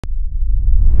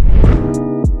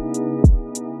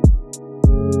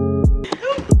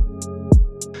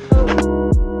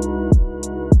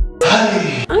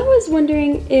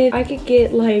wondering if I could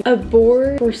get like a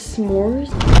board for s'mores.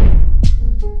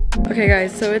 Okay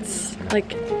guys, so it's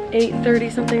like 8:30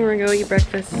 something. We're gonna go eat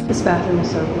breakfast. This bathroom is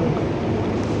so cool.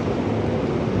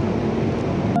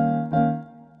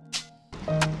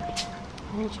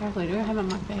 Chocolate, do I have it on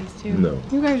my face too? No.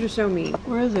 You guys are so mean.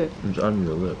 Where is it? It's on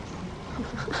your lip.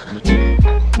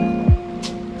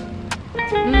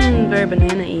 Mmm, very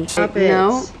banana-y. Stop it.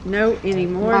 No, no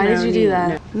anymore. Why did you do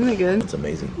that? No. Isn't it good? It's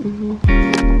amazing.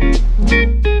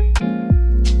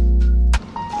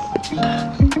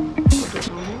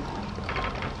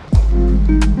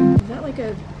 Is that like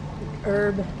a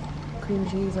herb cream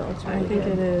cheese? That looks really good. I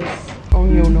think it is.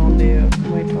 Onion on there.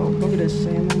 Tomato. Look at this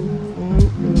salmon.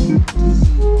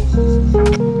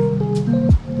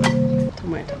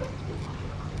 Tomato.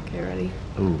 Okay, ready?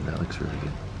 Oh, that looks really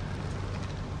good.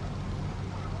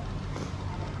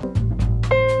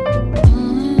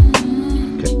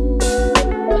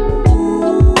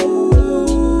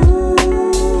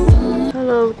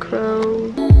 Hello,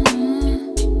 crow.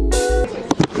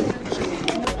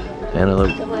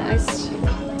 Antelope. Double iced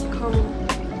caramel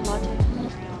latte.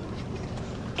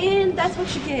 And that's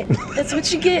what you get. That's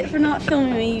what you get for not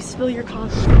filming me. You spill your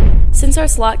coffee. Since our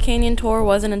slot canyon tour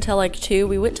wasn't until like 2,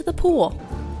 we went to the pool.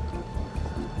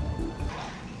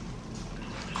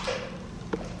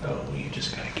 Oh, you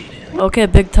just gotta get in. Okay,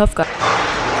 big tough guy.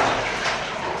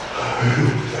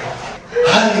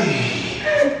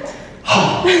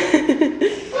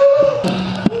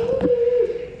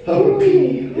 Oh,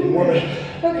 pee in 1 minute.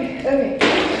 Okay.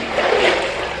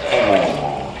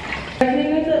 Can you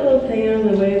make that little thing on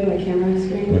the way of my camera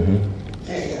screen?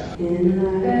 There you go. In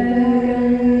the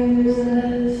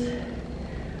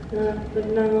not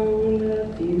belong the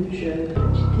future.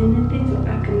 Ten things what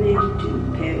I committed to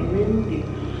parent you.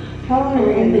 How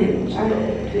manage to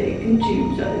pick and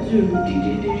choose. I zoom, I'm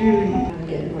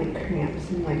getting like cramps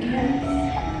in my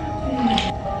calves.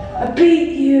 I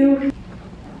beat you.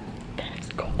 That's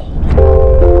cold.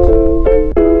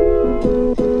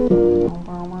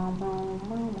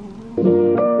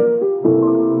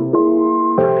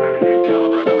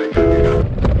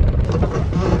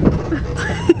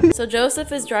 So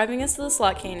Joseph is driving us to the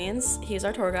slot canyons. He's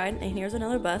our tour guide, and here's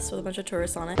another bus with a bunch of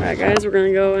tourists on it. All right, guys, we're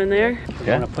gonna go in there.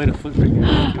 Yeah. I'm gonna play the flute right here.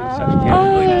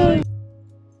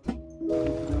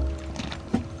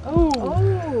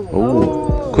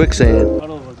 Oh, quicksand.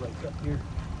 Puddle was like up here.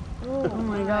 Oh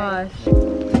my gosh.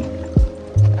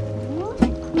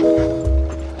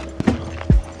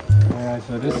 Alright,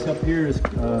 so this up here is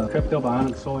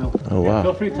cryptobionic soil. Oh, wow.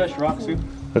 Feel free to touch rocks too.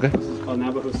 Okay. This is called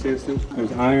Navajo sandstone.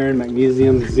 There's iron,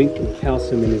 magnesium, zinc, and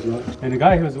calcium in these rocks. And the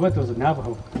guy he was with was a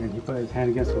Navajo, and he put his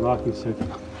hand against the rock and he said,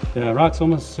 the rock's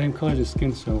almost the same color as your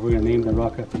skin, so we're gonna name the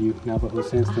rock after you, Navajo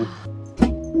sandstone.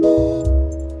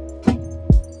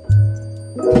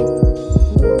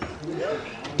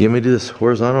 You want me to do this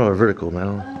horizontal or vertical,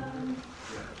 Madeline?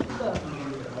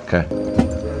 Okay.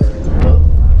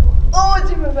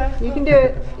 You can do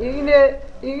it. You can do it.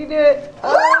 You can do it. I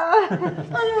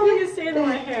don't want to stand in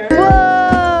my hair.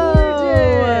 Whoa!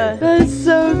 That's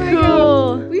so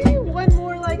cool. We need one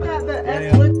more like that.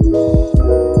 That looks.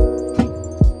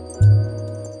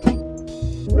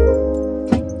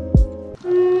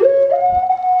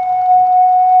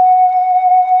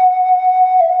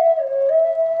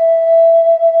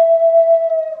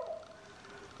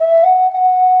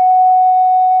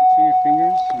 Between your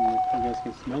fingers, and you guys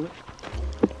can smell it.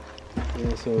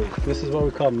 Yeah, so this is what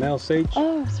we call male sage.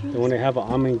 Oh, it's really And when they have an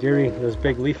amangiri, those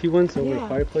big leafy ones over the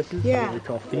fireplaces, Yeah. we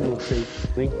call female sage.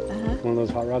 One of those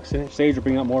hot rocks in it. Sage will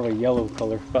bring out more of a yellow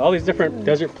color. But all these different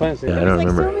desert plants. Yeah, I don't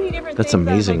remember. That's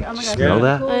amazing. Oh my God, Smell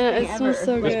Yeah. that? I know, it smells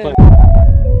so This good. plant-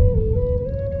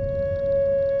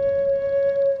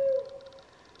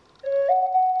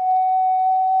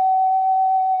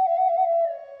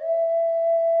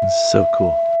 It's so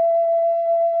cool.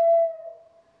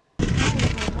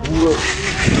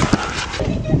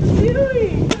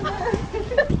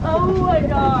 Oh my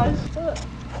gosh.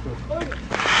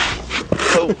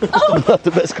 Oh, I'm not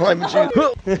the best climbing shoe.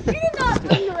 You did not do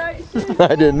the right shit.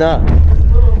 I did not.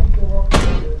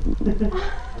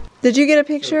 Did you get a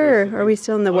picture, or are we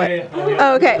still in the wet?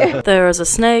 Oh, okay. There was a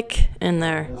snake in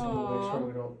there. So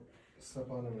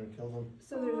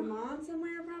there's a mom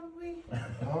somewhere, probably.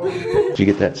 Did you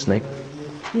get that snake?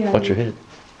 Yeah. Watch your head.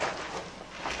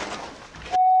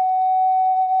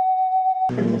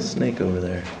 A little snake over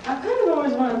there. I kind of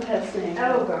always wanted a pet snake.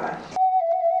 Oh gosh.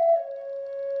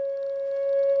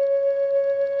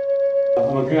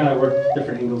 I'm gonna work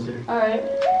different angles here. Alright.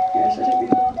 Here, so take me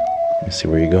along. Let me see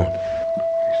where you're going.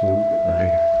 Actually, Oh,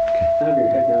 here. have your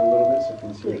head down a little bit so I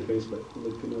can see your face, but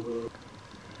looking over.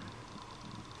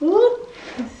 Look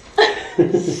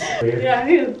Yeah, I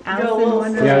need to go a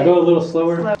little. Yeah, go a little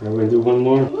slower. I'm gonna do one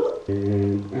more.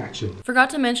 And action. Forgot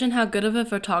to mention how good of a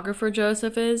photographer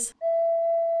Joseph is.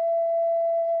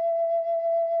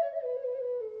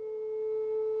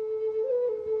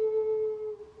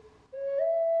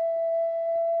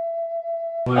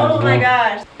 Oh my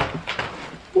gosh.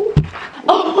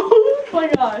 Oh my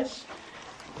gosh.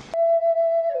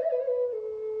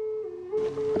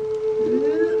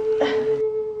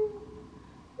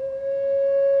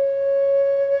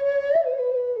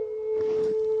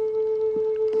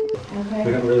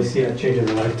 We don't really see that change in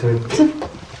a lifetime.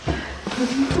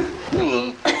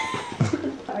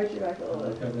 Arch your back a little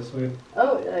bit. Okay, this way.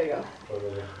 Oh, there you go. Over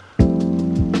there.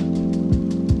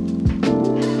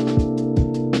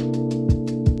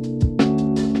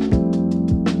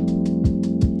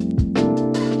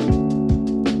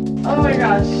 Oh my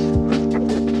gosh.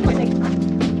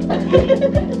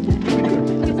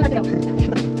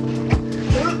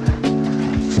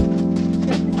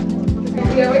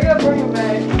 Yeah, we gotta bring him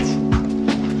back.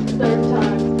 Third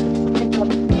time.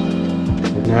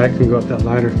 Now I can go up that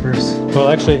ladder first. Well,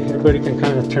 actually, everybody can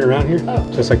kind of turn around here. Oh.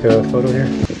 Just like a photo here.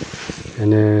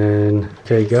 And then,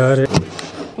 okay, got it.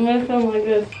 I'm gonna film like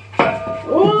this.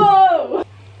 Whoa!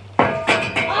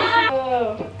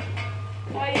 Oh.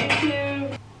 Hi,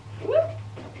 YouTube. Whoop.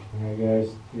 Alright, guys.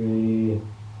 3,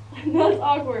 That's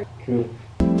awkward. 2.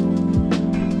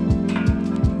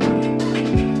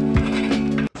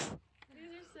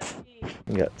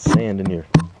 You got sand in your.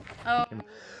 Oh.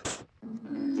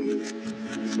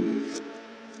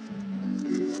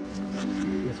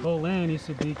 This whole land used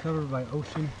to be covered by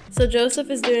ocean. So Joseph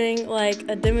is doing like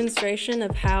a demonstration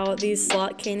of how these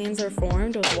slot canyons are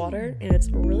formed with water, and it's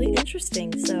really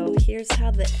interesting. So here's here's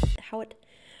how it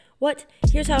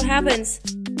happens.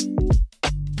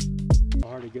 How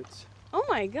hard it gets. Oh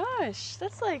my gosh,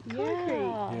 that's like concrete.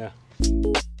 Yeah.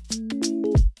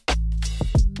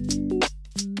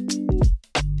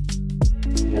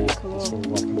 Yeah, Cool. that's what we're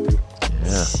walking through.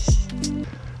 Yeah.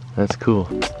 That's cool.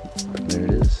 There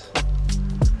it is.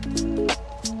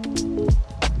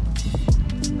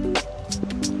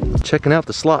 Checking out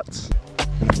the slots.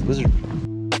 Wizard.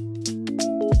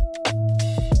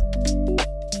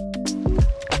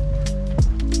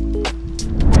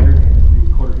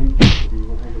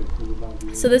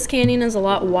 So this canyon is a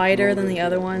lot wider than the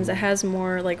other ones. It has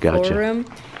more like floor Gotcha. room.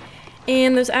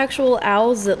 And there's actual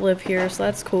owls that live here, so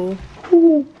that's cool.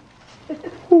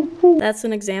 That's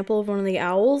an example of one of the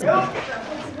owls. Oh.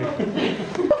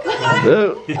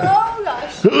 Oh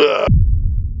gosh. Did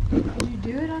you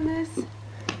do it on this?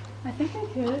 I think I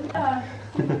could.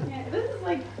 This is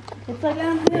like, it's like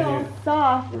downhill,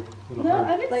 soft. No,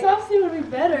 I think soft would be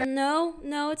better. No,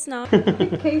 it's not.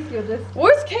 In case you'll just.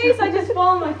 Worst case, I just fall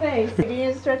on my face. Do you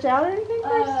need to stretch out or anything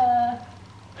first?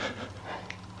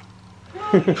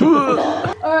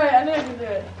 Alright, I know I can do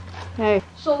it. Hey,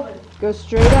 Shoulder. go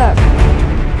straight up.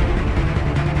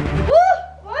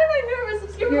 Why am I nervous?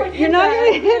 I'm scared You're not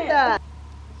gonna hit that.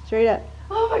 Straight up.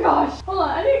 Oh my gosh. Hold on,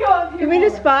 I need to go up here. You want me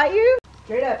to spot you?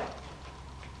 Straight up.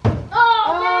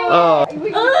 Oh, Oh.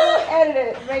 We can edit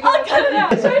it. Make I'll cut it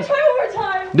out. Should I try one more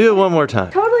time? Do it one more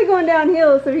time. Totally going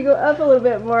downhill, so if you go up a little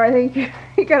bit more, I think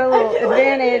you got a little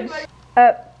advantage.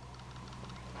 Up.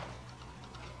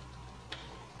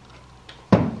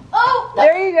 Oh!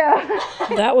 There you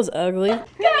go. That was ugly.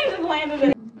 Kind of landed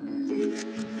it.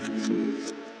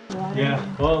 Yeah,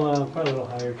 well, probably a little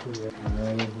higher too. Yeah.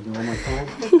 Alright, we'll do one more time.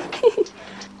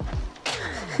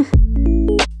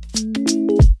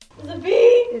 Is it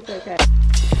bee? It's okay.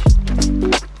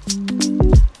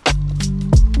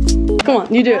 Come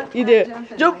on, you do it. You do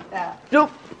it. Jump like that.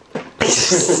 Jump.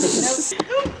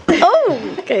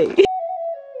 Oh, okay.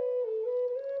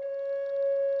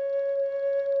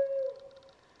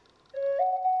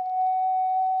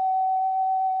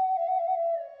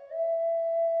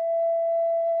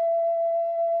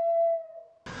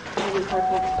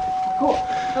 Cool.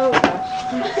 Oh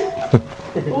gosh.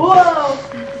 Whoa!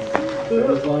 That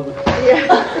was lava.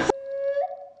 Yeah.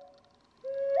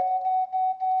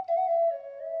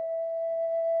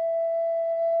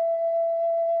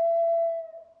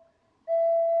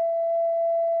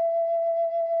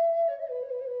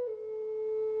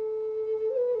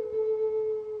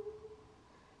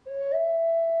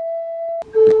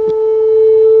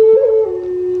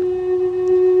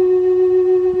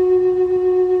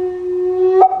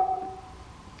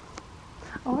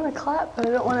 I want to clap, but I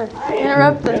don't want to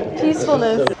interrupt the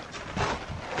peacefulness.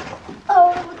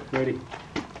 Oh, Ready?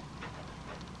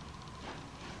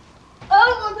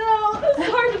 oh no! This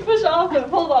is hard to push off of.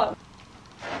 Hold on.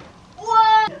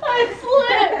 What?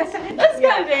 I slipped! That's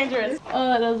kind of dangerous. Oh,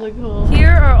 that does look cool.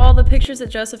 Here are all the pictures that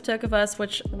Joseph took of us,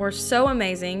 which were so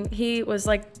amazing. He was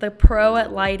like the pro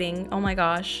at lighting. Oh my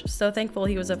gosh. So thankful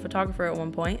he was a photographer at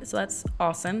one point. So that's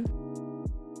awesome.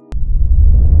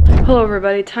 Hello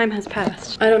everybody, time has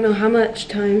passed. I don't know how much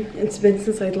time it's been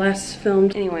since I last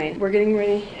filmed. Anyway, we're getting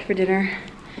ready for dinner.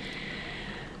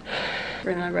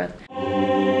 Running out of breath.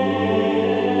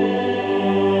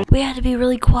 We had to be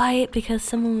really quiet because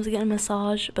someone was getting a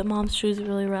massage, but Mom's shoes are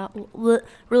really loud. Where'd it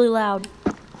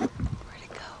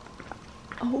go?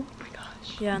 Oh my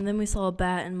gosh. Yeah, and then we saw a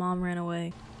bat and Mom ran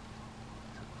away.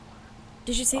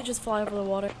 Did you see it just fly over the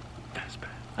water? That's bad.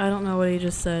 I don't know what he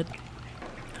just said.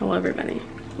 Hello everybody.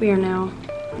 We are now,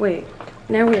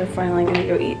 now we are finally gonna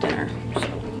go eat dinner. So.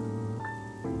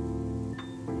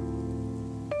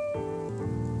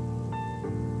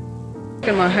 Look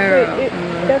at my hair out.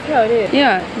 That's how it is.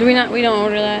 Yeah, we don't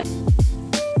order that.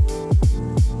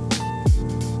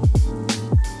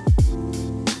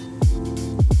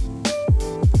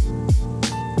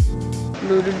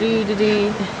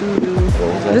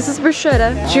 This is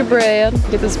bruschetta. It's your bread.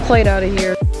 Get this plate out of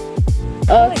here.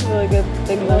 Oh, that's really good.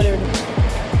 Big butter.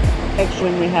 Extra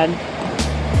when we had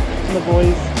the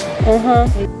boys.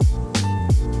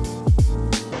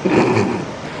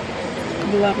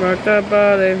 Rock that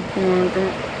body.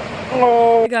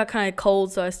 Oh. It got kind of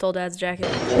cold, so I stole Dad's jacket.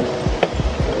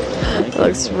 It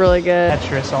looks really good.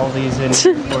 Tetris all these in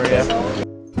for you.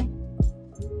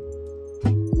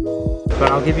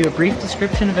 But I'll give you a brief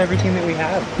description of everything that we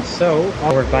have. So,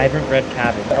 our vibrant red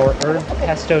cabbage, our herb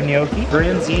pesto gnocchi,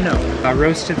 branzino, a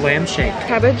roasted lamb shank.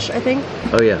 Cabbage, I think.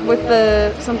 Oh yeah. With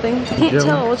the something. Can't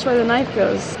tell which way the knife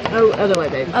goes. Oh, other way,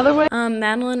 babe. Other way?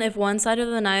 Madeline, if one side of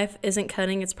the knife isn't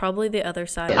cutting, it's probably the other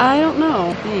side. I don't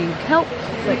know. Dang. Help.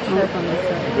 It's like sharp on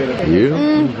this side. You?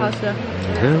 Pasta.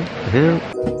 Him.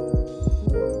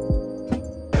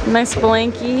 Nice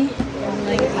blankie.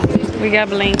 We got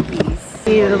blankies.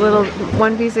 Eat a little,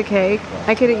 one piece of cake.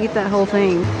 I could eat that whole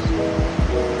thing.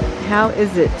 How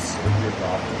is it?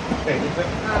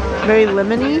 Very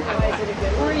lemony?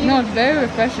 No, it's very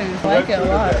refreshing. I like it a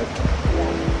lot.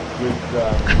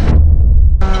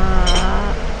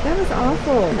 That was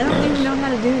awful. I don't even know how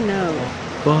to do no.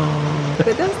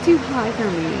 But that was too high for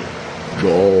me.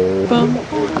 Go. Bum, bum,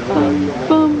 bum,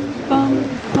 bum, bum,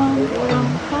 bum,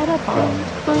 bada bum,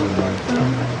 bum, bum,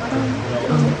 bum,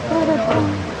 bada bum,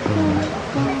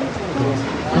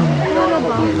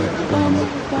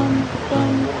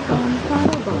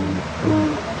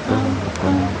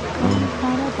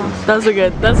 Those are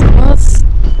good. That's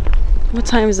what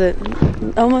time is it?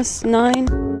 Almost 9.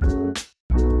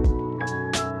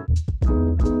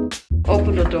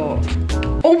 Open the door.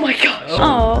 Oh my gosh.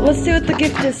 Oh, let's see what the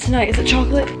gift is tonight. Is it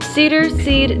chocolate? Cedar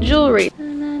seed jewelry.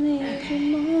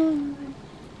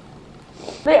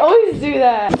 They always do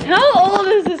that. How old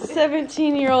is this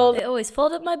 17-year-old? They always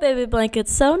fold up my baby blanket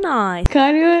so nice. Can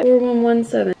I do it?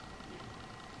 4117.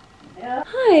 Yeah.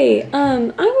 Hi,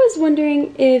 I was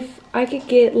wondering if I could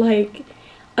get like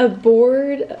a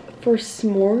board for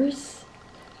s'mores.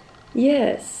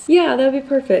 Yes. Yeah, that'd be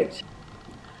perfect.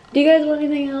 Do you guys want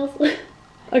anything else?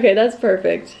 Okay, that's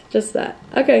perfect. Just that.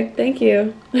 Okay, thank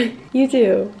you. You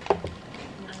too.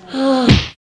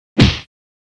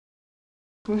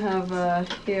 We have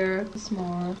here a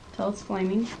s'more. Till it's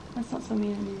flaming. That's not so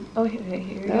mean. Oh, okay,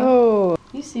 here you go. Oh.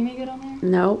 You see me good on there?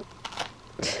 Nope.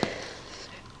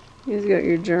 You just got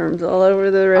your germs all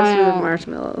over the rest of the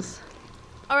marshmallows.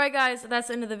 Alright guys, that's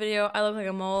the end of the video. I look like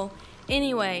a mole.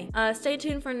 Anyway, stay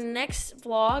tuned for next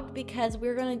vlog because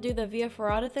we're gonna do the Via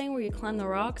Ferrata thing where you climb the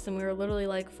rocks and we were literally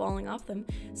like falling off them.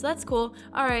 So that's cool.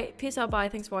 Alright, peace out, bye.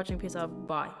 Thanks for watching. Peace out,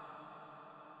 bye.